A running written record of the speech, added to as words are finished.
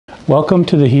Welcome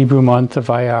to the Hebrew month of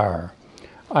Iyar.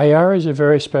 Iyar is a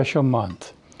very special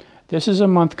month. This is a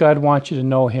month God wants you to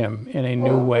know Him in a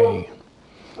new way.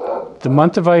 The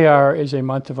month of Iyar is a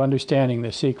month of understanding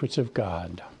the secrets of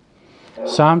God.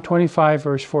 Psalm 25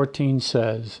 verse 14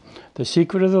 says, "The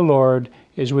secret of the Lord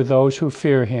is with those who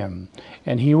fear Him,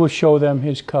 and He will show them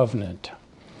His covenant."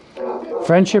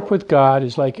 Friendship with God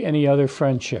is like any other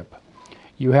friendship.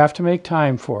 You have to make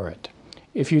time for it.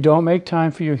 If you don't make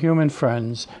time for your human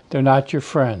friends, they're not your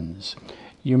friends.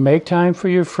 You make time for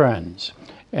your friends.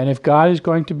 And if God is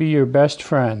going to be your best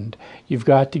friend, you've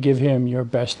got to give Him your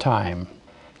best time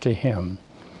to Him.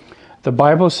 The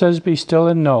Bible says, "Be still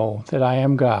and know that I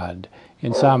am God,"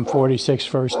 in Psalm 46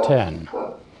 verse 10.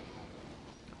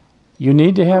 You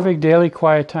need to have a daily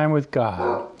quiet time with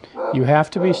God. You have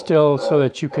to be still so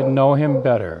that you can know Him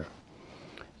better.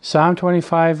 Psalm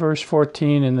 25 verse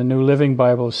 14 in the New Living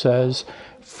Bible says,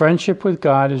 "Friendship with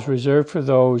God is reserved for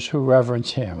those who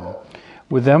reverence Him.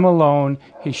 With them alone,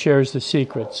 He shares the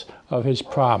secrets of His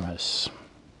promise."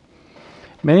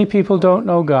 Many people don't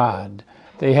know God.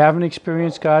 They haven't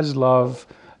experienced God's love.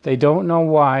 They don't know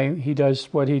why He does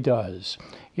what He does.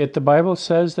 Yet the Bible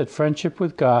says that friendship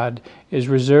with God is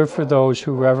reserved for those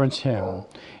who reverence Him.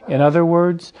 In other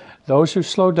words, those who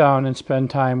slow down and spend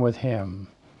time with Him.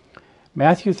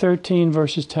 Matthew 13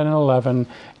 verses 10 and 11,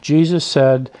 Jesus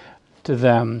said to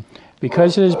them,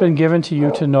 "Because it has been given to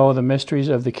you to know the mysteries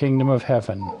of the kingdom of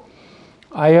heaven."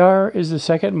 Iyar is the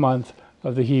second month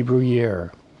of the Hebrew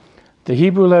year. The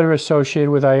Hebrew letter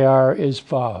associated with Iyar is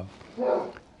Vav,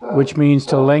 which means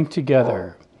to link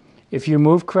together. If you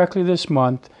move correctly this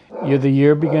month, the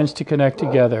year begins to connect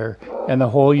together, and the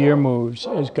whole year moves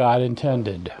as God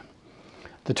intended.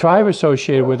 The tribe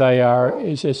associated with Iyar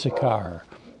is Issachar.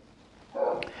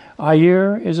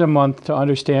 Iyar is a month to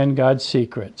understand God's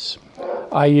secrets.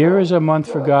 Iyar is a month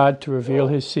for God to reveal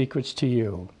His secrets to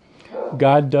you.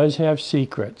 God does have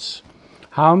secrets.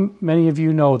 How many of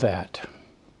you know that?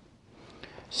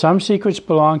 Some secrets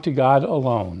belong to God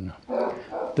alone.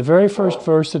 The very first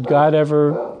verse that God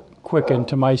ever quickened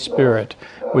to my spirit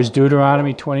was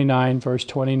Deuteronomy 29 verse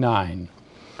 29.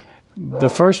 The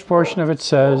first portion of it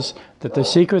says that the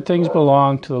secret things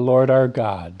belong to the Lord our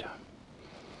God.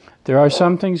 There are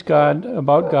some things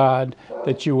about God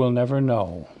that you will never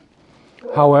know.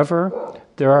 However,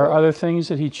 there are other things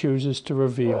that He chooses to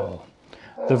reveal.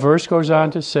 The verse goes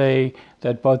on to say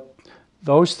that but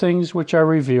those things which are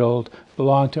revealed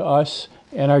belong to us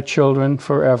and our children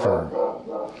forever.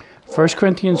 1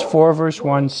 Corinthians 4 verse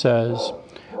 1 says,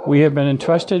 "We have been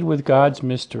entrusted with God's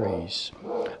mysteries.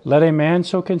 Let a man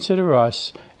so consider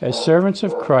us as servants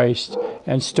of Christ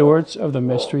and stewards of the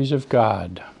mysteries of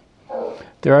God."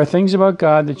 There are things about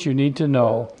God that you need to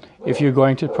know if you're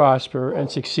going to prosper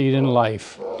and succeed in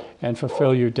life and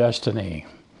fulfill your destiny.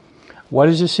 What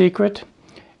is a secret?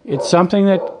 It's something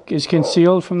that is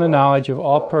concealed from the knowledge of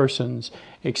all persons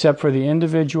except for the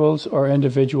individuals or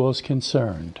individuals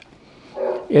concerned.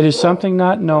 It is something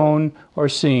not known or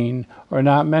seen or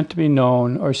not meant to be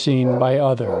known or seen by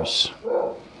others.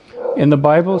 In the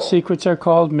Bible, secrets are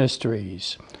called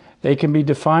mysteries. They can be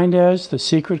defined as the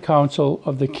secret counsel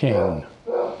of the king.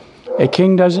 A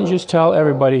king doesn't just tell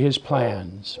everybody his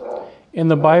plans. In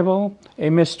the Bible,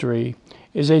 a mystery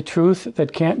is a truth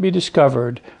that can't be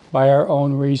discovered by our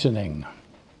own reasoning.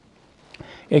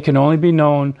 It can only be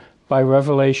known by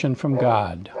revelation from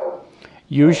God.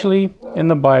 Usually, in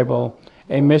the Bible,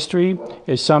 a mystery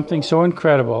is something so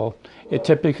incredible, it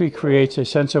typically creates a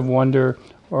sense of wonder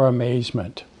or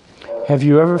amazement. Have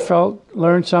you ever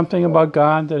learned something about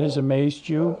God that has amazed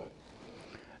you?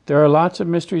 There are lots of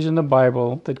mysteries in the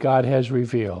Bible that God has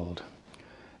revealed.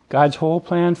 God's whole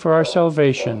plan for our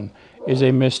salvation is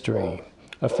a mystery.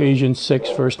 Ephesians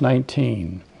 6 verse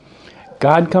 19.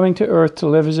 God coming to earth to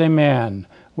live as a man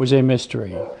was a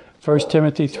mystery. 1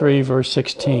 Timothy 3 verse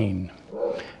 16.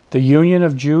 The union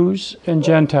of Jews and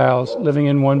Gentiles living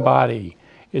in one body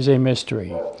is a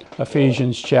mystery.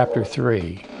 Ephesians chapter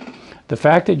 3. The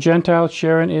fact that Gentiles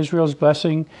share in Israel's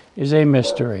blessing is a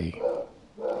mystery.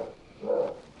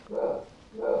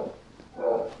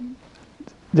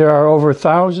 There are over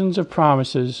thousands of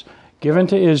promises given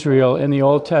to Israel in the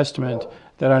Old Testament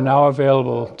that are now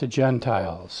available to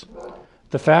Gentiles.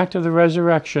 The fact of the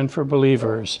resurrection for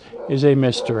believers is a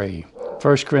mystery.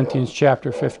 1 Corinthians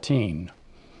chapter 15.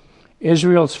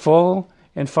 Israel's full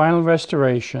and final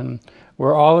restoration,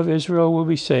 where all of Israel will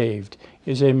be saved,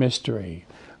 is a mystery.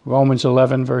 Romans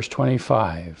 11 verse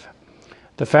 25.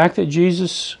 The fact that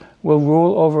Jesus will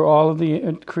rule over all of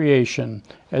the creation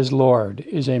as Lord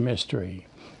is a mystery.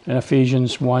 In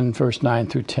Ephesians 1 verse 9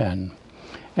 through 10.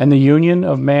 And the union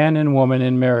of man and woman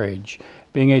in marriage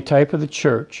being a type of the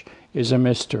church, is a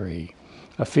mystery.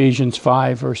 Ephesians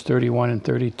 5, verse 31 and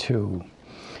 32.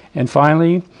 And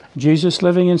finally, Jesus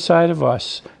living inside of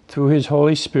us through his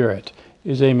Holy Spirit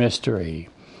is a mystery.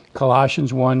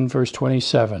 Colossians 1, verse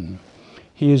 27.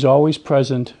 He is always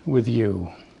present with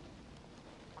you.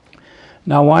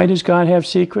 Now, why does God have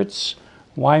secrets?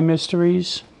 Why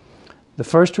mysteries? The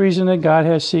first reason that God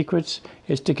has secrets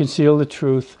is to conceal the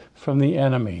truth from the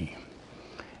enemy.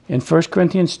 In 1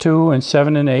 Corinthians 2 and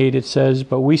 7 and 8 it says,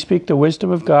 "But we speak the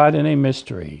wisdom of God in a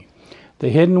mystery, the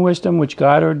hidden wisdom which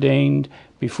God ordained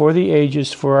before the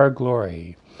ages for our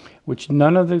glory, which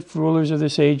none of the rulers of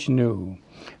this age knew.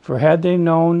 For had they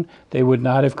known, they would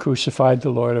not have crucified the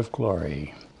Lord of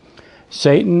glory."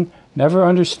 Satan never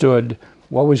understood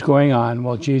what was going on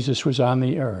while Jesus was on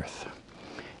the earth.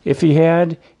 If he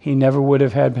had, he never would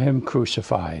have had him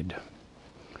crucified.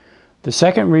 The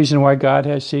second reason why God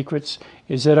has secrets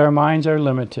is that our minds are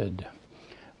limited.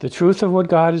 The truth of what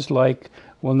God is like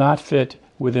will not fit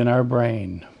within our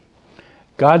brain.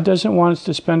 God doesn't want us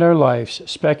to spend our lives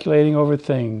speculating over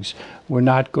things we're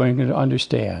not going to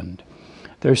understand.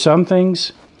 There are some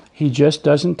things he just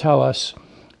doesn't tell us.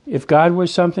 If God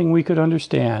was something we could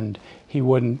understand, he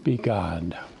wouldn't be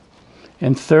God.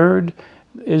 And third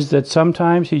is that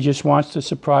sometimes he just wants to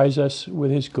surprise us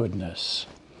with his goodness.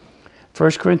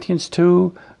 1 Corinthians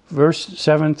 2, verse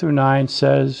 7 through 9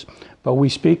 says, "But we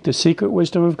speak the secret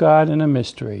wisdom of God in a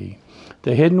mystery,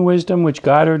 the hidden wisdom which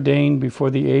God ordained before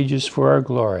the ages for our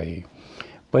glory.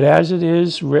 But as it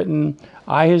is written,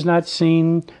 eye has not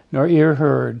seen, nor ear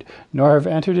heard, nor have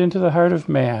entered into the heart of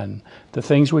man the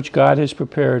things which God has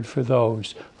prepared for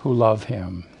those who love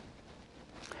him."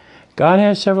 God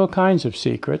has several kinds of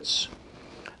secrets.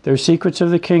 There are secrets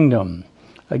of the kingdom.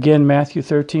 Again, Matthew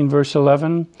 13, verse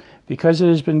 11, "Because it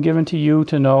has been given to you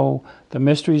to know the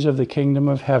mysteries of the kingdom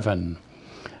of heaven."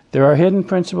 There are hidden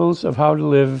principles of how to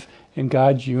live in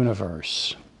God's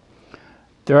universe.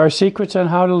 There are secrets on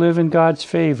how to live in God's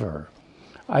favor.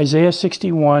 Isaiah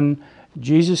 61,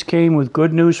 Jesus came with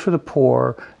good news for the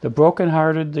poor, the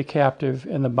brokenhearted, the captive,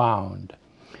 and the bound.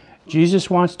 Jesus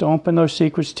wants to open those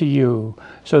secrets to you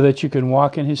so that you can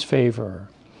walk in his favor.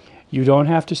 You don't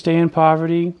have to stay in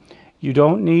poverty. You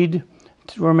don't need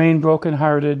to remain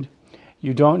brokenhearted.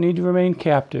 You don't need to remain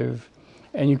captive.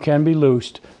 And you can be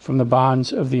loosed from the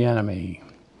bonds of the enemy.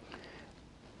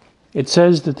 It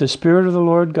says that the Spirit of the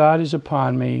Lord God is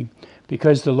upon me,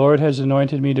 because the Lord has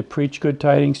anointed me to preach good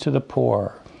tidings to the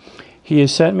poor. He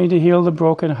has sent me to heal the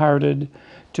brokenhearted,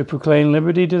 to proclaim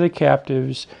liberty to the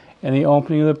captives, and the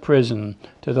opening of the prison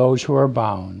to those who are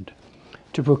bound,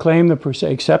 to proclaim the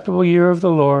acceptable year of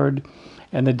the Lord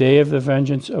and the day of the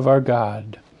vengeance of our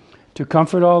God, to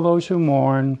comfort all those who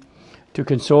mourn, to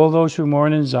console those who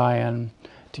mourn in Zion,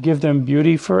 to give them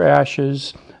beauty for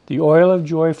ashes, the oil of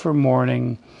joy for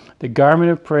mourning, the garment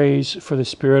of praise for the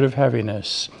spirit of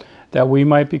heaviness, that we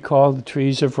might be called the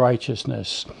trees of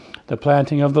righteousness, the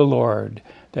planting of the Lord,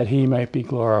 that he might be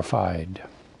glorified.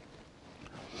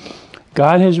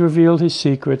 God has revealed his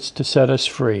secrets to set us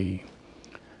free.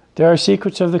 There are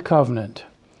secrets of the covenant.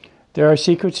 There are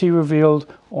secrets he revealed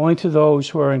only to those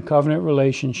who are in covenant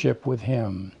relationship with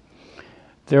him.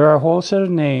 There are a whole set of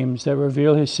names that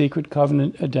reveal his secret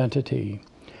covenant identity.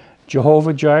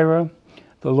 Jehovah Jireh,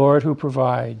 the Lord who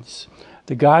provides,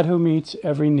 the God who meets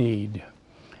every need.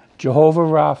 Jehovah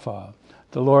Rapha,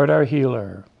 the Lord our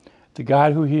healer, the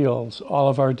God who heals all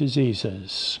of our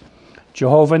diseases.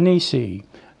 Jehovah Nissi,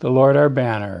 the Lord our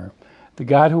banner, the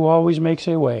God who always makes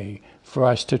a way for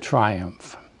us to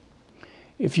triumph.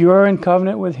 If you are in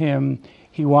covenant with him,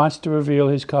 he wants to reveal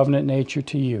his covenant nature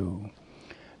to you.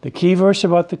 The key verse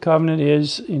about the covenant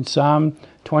is in Psalm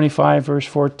 25, verse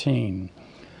 14.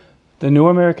 The New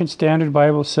American Standard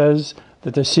Bible says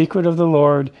that the secret of the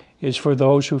Lord is for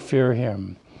those who fear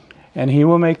him, and he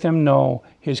will make them know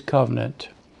his covenant.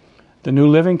 The New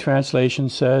Living Translation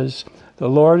says, "The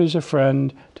Lord is a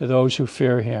friend to those who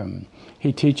fear him.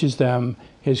 He teaches them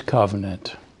his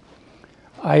covenant."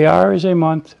 Iyar is a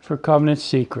month for covenant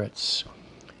secrets.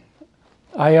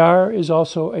 Iyar is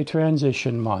also a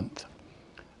transition month.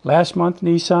 Last month,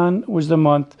 Nisan, was the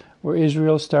month where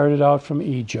Israel started out from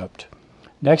Egypt.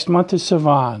 Next month is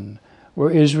Sivan,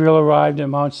 where Israel arrived at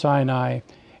Mount Sinai,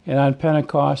 and on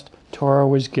Pentecost, Torah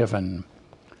was given.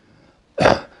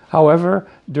 However,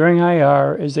 during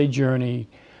Iyar, as they journeyed,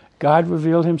 God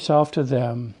revealed himself to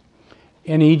them.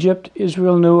 In Egypt,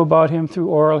 Israel knew about him through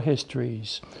oral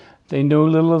histories. They knew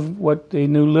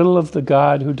little of the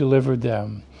God who delivered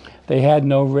them. They had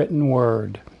no written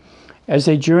word. As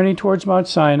they journeyed towards Mount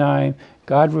Sinai,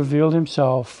 God revealed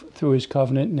himself through his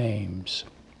covenant names.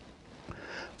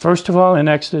 First of all, in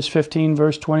Exodus 15,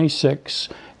 verse 26,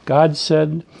 God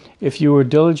said, "If you will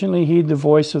diligently heed the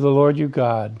voice of the Lord your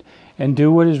God, and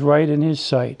do what is right in his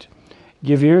sight,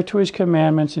 give ear to his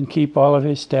commandments and keep all of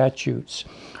his statutes,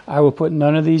 I will put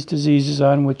none of these diseases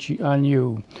on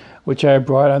you, which I have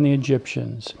brought on the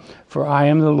Egyptians, for I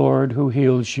am the Lord who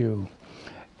heals you."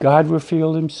 God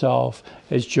revealed himself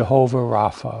as Jehovah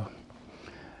Rapha.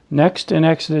 Next, in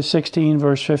Exodus 16,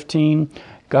 verse 15,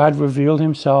 God revealed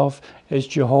himself as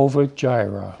Jehovah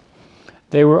Jireh.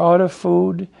 They were out of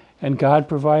food, and God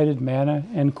provided manna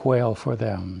and quail for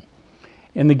them.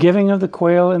 In the giving of the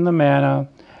quail and the manna,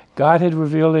 God had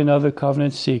revealed another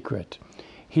covenant secret.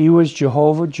 He was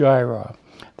Jehovah Jireh,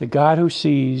 the God who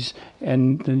sees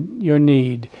your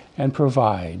need and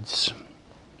provides.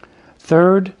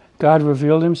 Third, God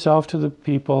revealed himself to the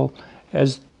people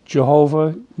as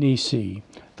Jehovah Nissi,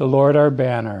 the Lord our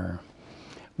banner.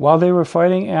 While they were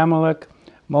fighting Amalek,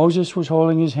 Moses was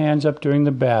holding his hands up during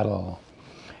the battle,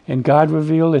 and God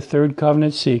revealed a third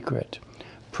covenant secret.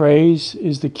 Praise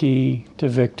is the key to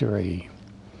victory.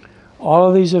 All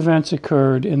of these events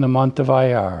occurred in the month of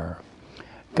Iyar.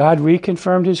 God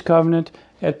reconfirmed his covenant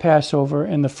at Passover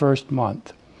in the first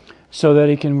month, so that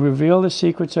he can reveal the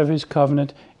secrets of his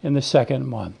covenant in the second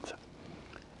month,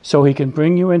 so he can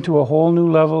bring you into a whole new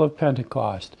level of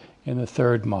Pentecost in the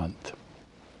third month.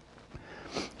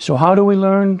 So how do we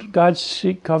learn God's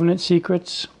covenant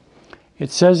secrets?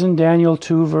 It says in Daniel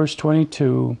 2, verse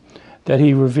 22, that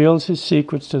he reveals his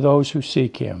secrets to those who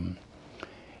seek him.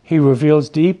 He reveals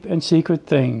deep and secret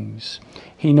things.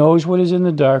 He knows what is in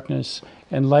the darkness,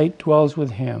 and light dwells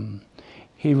with him.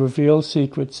 He reveals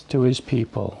secrets to his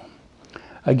people.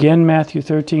 Again, Matthew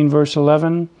 13, verse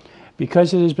 11,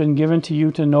 because it has been given to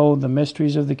you to know the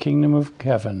mysteries of the kingdom of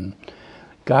heaven,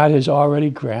 God has already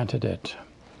granted it.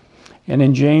 And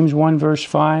in James 1, verse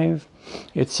 5,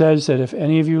 it says that if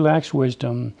any of you lacks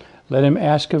wisdom, let him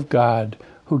ask of God,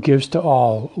 who gives to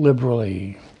all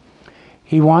liberally.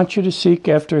 He wants you to seek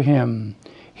after him.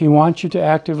 He wants you to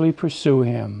actively pursue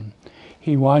him.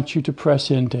 He wants you to press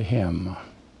into him.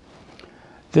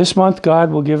 This month,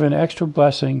 God will give an extra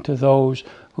blessing to those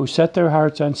who set their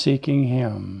hearts on seeking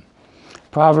him.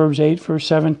 Proverbs 8, verse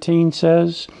 17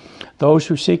 says, "Those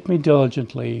who seek me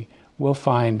diligently will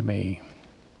find me."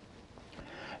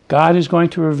 God is going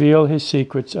to reveal his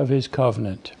secrets of his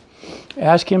covenant.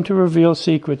 Ask him to reveal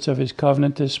secrets of his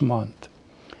covenant this month.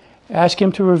 Ask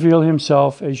him to reveal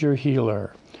himself as your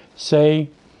healer. Say,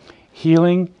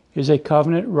 "Healing is a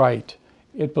covenant right.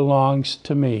 It belongs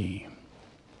to me."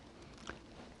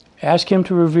 Ask him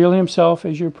to reveal himself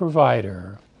as your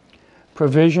provider.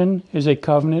 Provision is a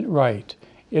covenant right.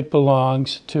 It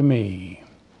belongs to me.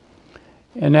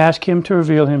 And ask him to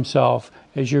reveal himself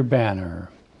as your banner.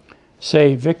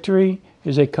 Say, "Victory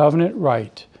is a covenant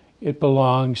right. It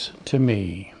belongs to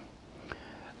me."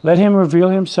 Let him reveal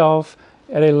himself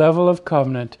at a level of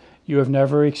covenant you have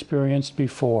never experienced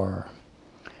before.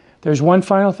 There's one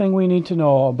final thing we need to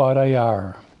know about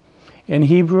Iyar. In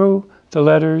Hebrew, the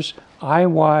letters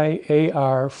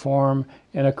Iyar form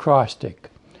an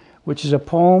acrostic, which is a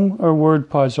poem or word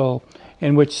puzzle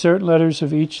in which certain letters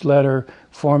of each letter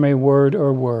form a word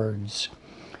or words.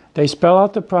 They spell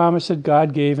out the promise that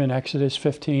God gave in Exodus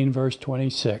 15, verse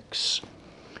 26.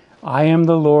 I am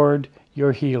the Lord,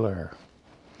 your healer.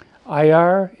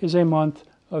 Iyar is a month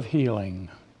of healing.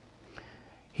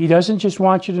 He doesn't just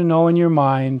want you to know in your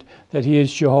mind that he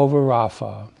is Jehovah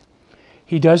Rapha.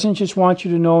 He doesn't just want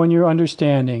you to know in your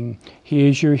understanding he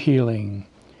is your healing.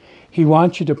 He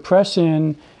wants you to press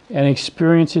in and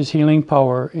experience his healing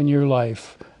power in your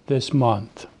life this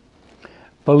month.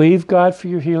 Believe God for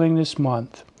your healing this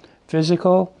month,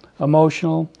 physical,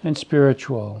 emotional, and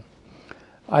spiritual.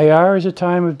 Iyar is a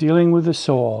time of dealing with the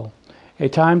soul, a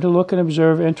time to look and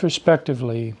observe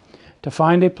introspectively, to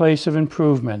find a place of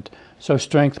improvement so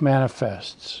strength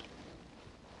manifests.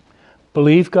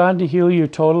 Believe God to heal your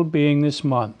total being this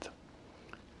month.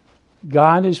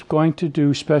 God is going to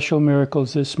do special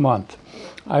miracles this month.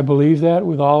 I believe that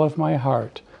with all of my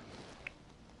heart.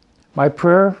 My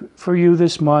prayer for you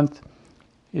this month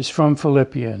is from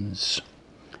Philippians,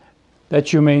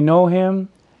 that you may know him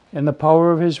and the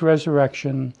power of his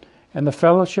resurrection and the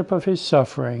fellowship of his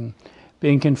suffering,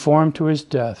 being conformed to his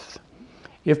death,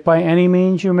 if by any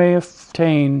means you may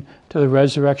attain to the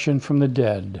resurrection from the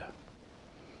dead.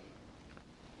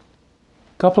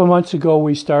 A couple of months ago,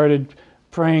 we started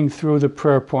praying through the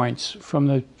prayer points from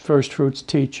the Firstfruits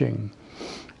teaching.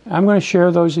 I'm going to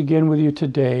share those again with you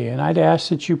today, and I'd ask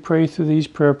that you pray through these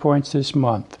prayer points this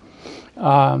month.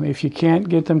 If you can't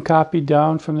get them copied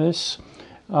down from this,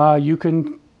 you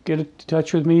can get in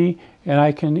touch with me, and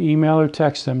I can email or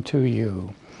text them to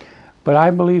you. But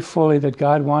I believe fully that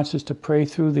God wants us to pray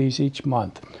through these each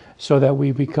month so that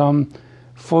we become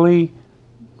fully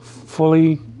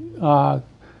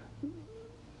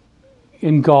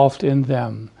engulfed in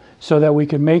them, so that we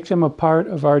can make them a part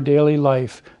of our daily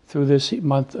life through this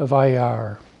month of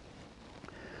Iyar.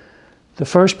 The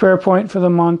first prayer point for the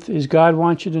month is God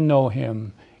wants you to know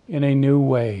Him in a new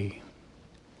way.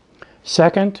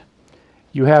 Second,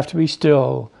 you have to be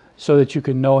still so that you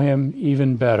can know Him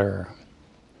even better.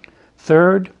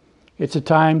 Third, it's a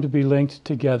time to be linked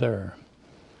together.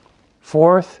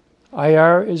 Fourth,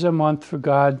 Iyar is a month for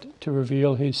God to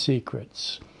reveal His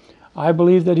secrets. I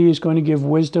believe that He is going to give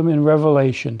wisdom and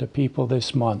revelation to people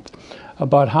this month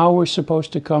about how we're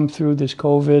supposed to come through this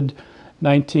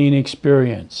COVID-19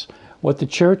 experience, what the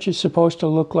church is supposed to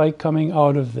look like coming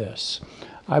out of this.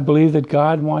 I believe that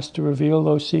God wants to reveal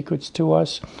those secrets to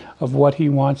us of what He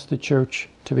wants the church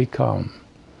to become.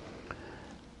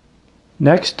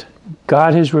 Next,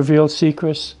 God has revealed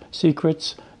secrets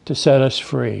to set us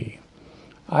free.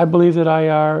 I believe that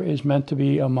Iyar is meant to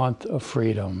be a month of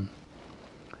freedom.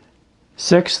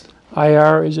 Sixth,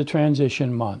 Iyar is a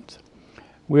transition month.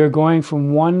 We are going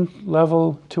from one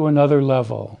level to another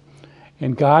level,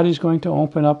 and God is going to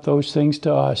open up those things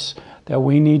to us that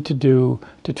we need to do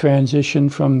to transition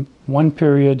from one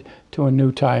period to a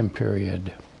new time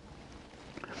period.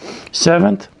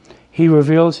 Seventh, He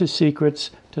reveals His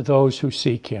secrets to those who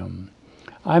seek Him.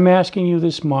 I'm asking you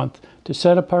this month to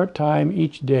set apart time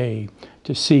each day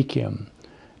to seek Him,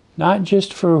 not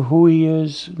just for who He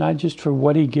is, not just for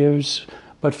what He gives,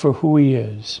 but for who He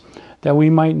is, that we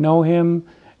might know Him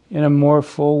in a more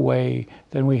full way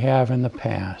than we have in the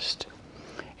past.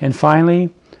 And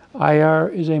finally,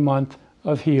 Iyar is a month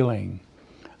of healing.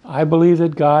 I believe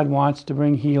that God wants to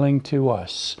bring healing to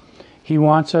us. He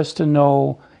wants us to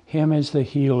know Him as the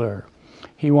healer.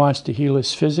 He wants to heal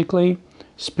us physically,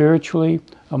 spiritually,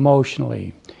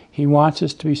 emotionally. He wants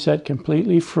us to be set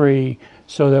completely free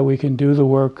so that we can do the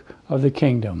work of the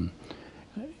kingdom.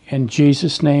 In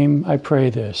Jesus' name I pray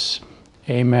this.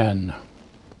 Amen.